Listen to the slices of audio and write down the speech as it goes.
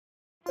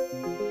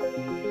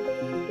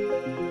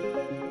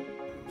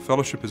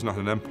Fellowship is not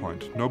an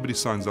endpoint. Nobody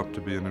signs up to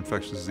be an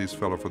infectious disease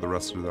fellow for the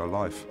rest of their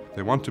life.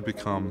 They want to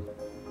become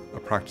a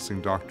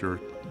practicing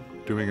doctor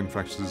doing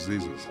infectious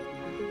diseases.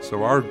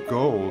 So our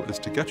goal is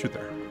to get you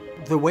there.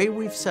 The way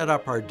we've set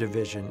up our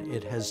division,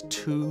 it has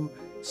two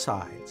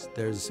sides.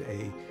 There's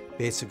a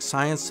basic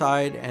science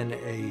side and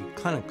a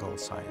clinical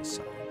science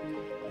side.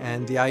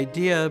 And the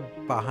idea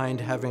behind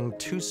having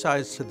two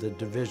sides to the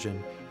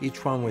division,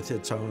 each one with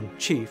its own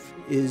chief,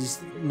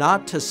 is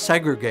not to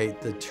segregate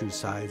the two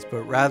sides,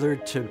 but rather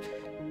to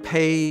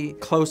pay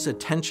close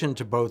attention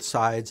to both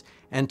sides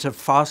and to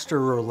foster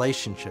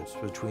relationships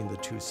between the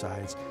two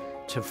sides,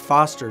 to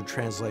foster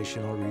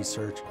translational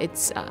research.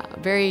 It's a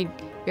very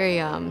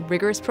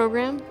rigorous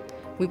program.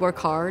 We work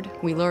hard,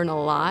 we learn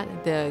a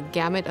lot. The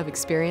gamut of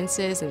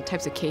experiences and the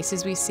types of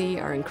cases we see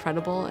are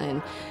incredible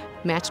and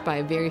matched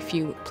by very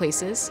few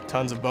places.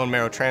 Tons of bone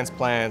marrow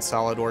transplant,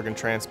 solid organ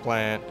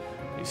transplant.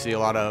 You see a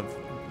lot of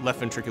left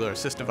ventricular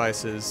assist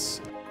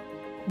devices.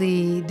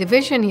 The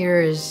division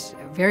here is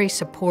very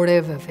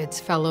supportive of its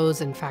fellows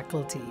and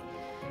faculty.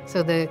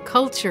 So the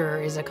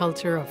culture is a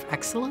culture of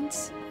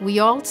excellence. We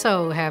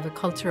also have a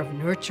culture of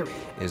nurturing.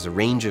 There's a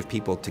range of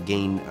people to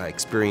gain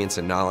experience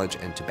and knowledge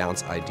and to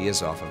bounce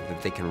ideas off of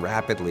that they can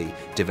rapidly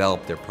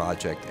develop their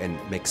project and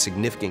make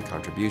significant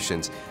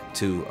contributions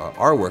to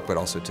our work, but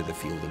also to the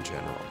field in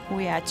general.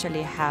 We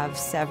actually have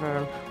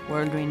several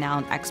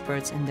world-renowned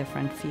experts in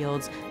different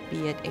fields,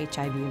 be it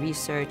HIV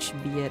research,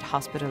 be it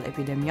hospital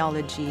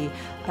epidemiology,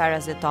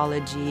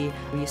 parasitology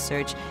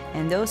research,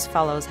 and those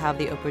fellows have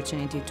the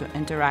opportunity to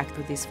interact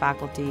with these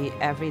faculty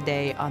every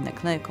day on the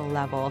clinical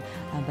level,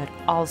 but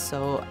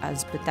also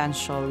as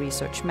potential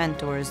research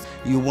mentors.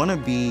 You want to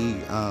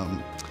be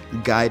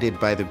guided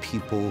by the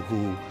people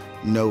who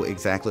know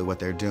exactly what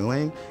they're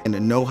doing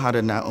and know how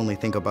to not only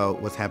think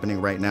about what's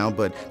happening right now,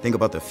 but think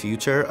about the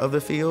future of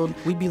the field.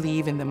 We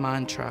believe in the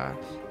mantra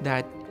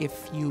that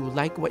if you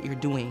like what you're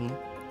doing,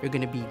 you're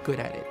going to be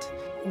good at it.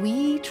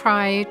 We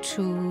try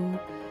to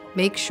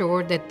make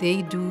sure that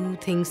they do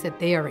things that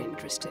they are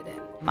interested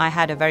in. I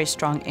had a very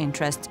strong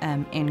interest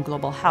in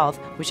global health,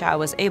 which I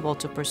was able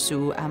to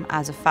pursue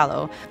as a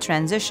fellow.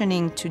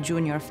 Transitioning to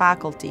junior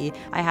faculty,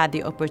 I had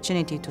the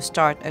opportunity to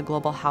start a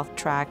global health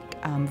track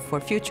for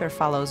future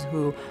fellows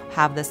who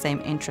have the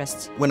same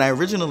interests. When I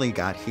originally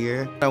got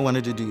here, I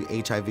wanted to do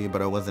HIV,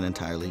 but I wasn't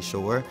entirely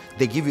sure.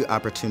 They give you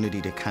opportunity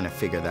to kind of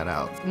figure that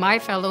out. My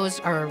fellows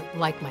are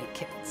like my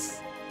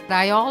kids.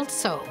 I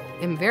also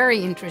am very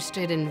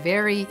interested and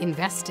very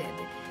invested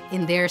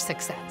in their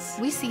success.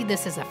 We see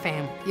this as a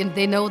family, and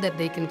they know that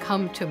they can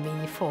come to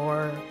me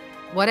for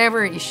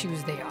whatever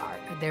issues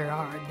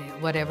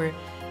whatever.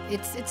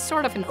 It's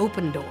sort of an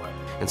open door.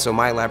 And so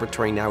my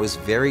laboratory now is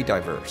very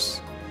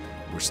diverse.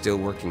 We're still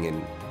working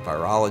in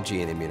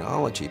virology and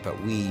immunology,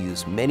 but we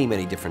use many,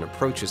 many different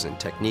approaches and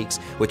techniques,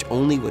 which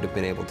only would have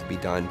been able to be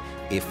done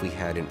if we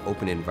had an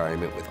open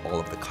environment with all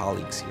of the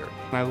colleagues here.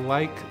 I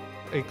like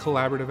a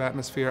collaborative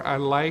atmosphere. I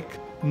like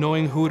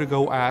knowing who to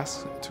go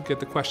ask to get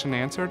the question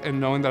answered, and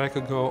knowing that I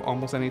could go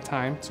almost any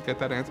time to get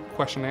that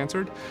question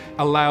answered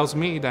allows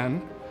me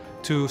then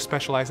to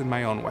specialize in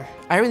my own way.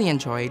 I really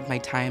enjoyed my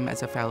time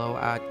as a fellow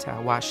at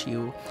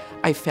WashU.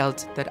 I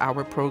felt that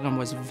our program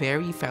was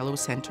very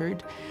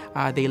fellow-centered.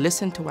 They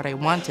listened to what I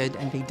wanted,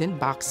 and they didn't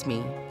box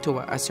me to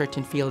a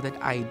certain field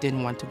that I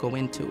didn't want to go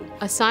into.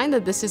 A sign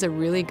that this is a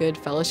really good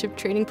fellowship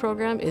training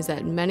program is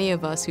that many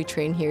of us who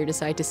train here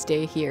decide to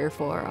stay here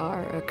for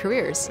our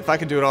careers. If I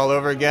could do it all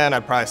over again,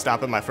 I'd probably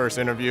stop at my first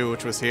interview,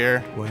 which was here.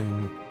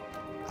 When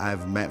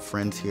I've met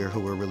friends here who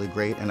were really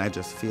great, and I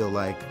just feel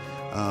like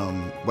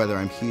whether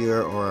I'm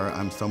here or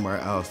I'm somewhere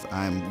else,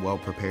 I'm well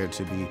prepared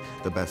to be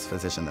the best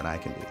physician that I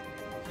can be.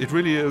 It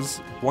really is,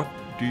 what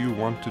do you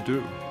want to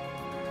do?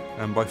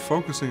 And by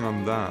focusing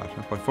on that,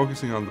 and by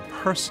focusing on the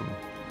person,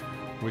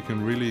 we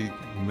can really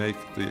make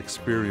the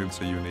experience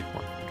a unique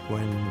one.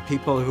 When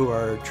people who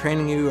are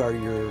training you are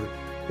your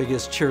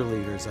biggest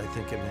cheerleaders, I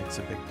think it makes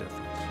a big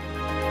difference.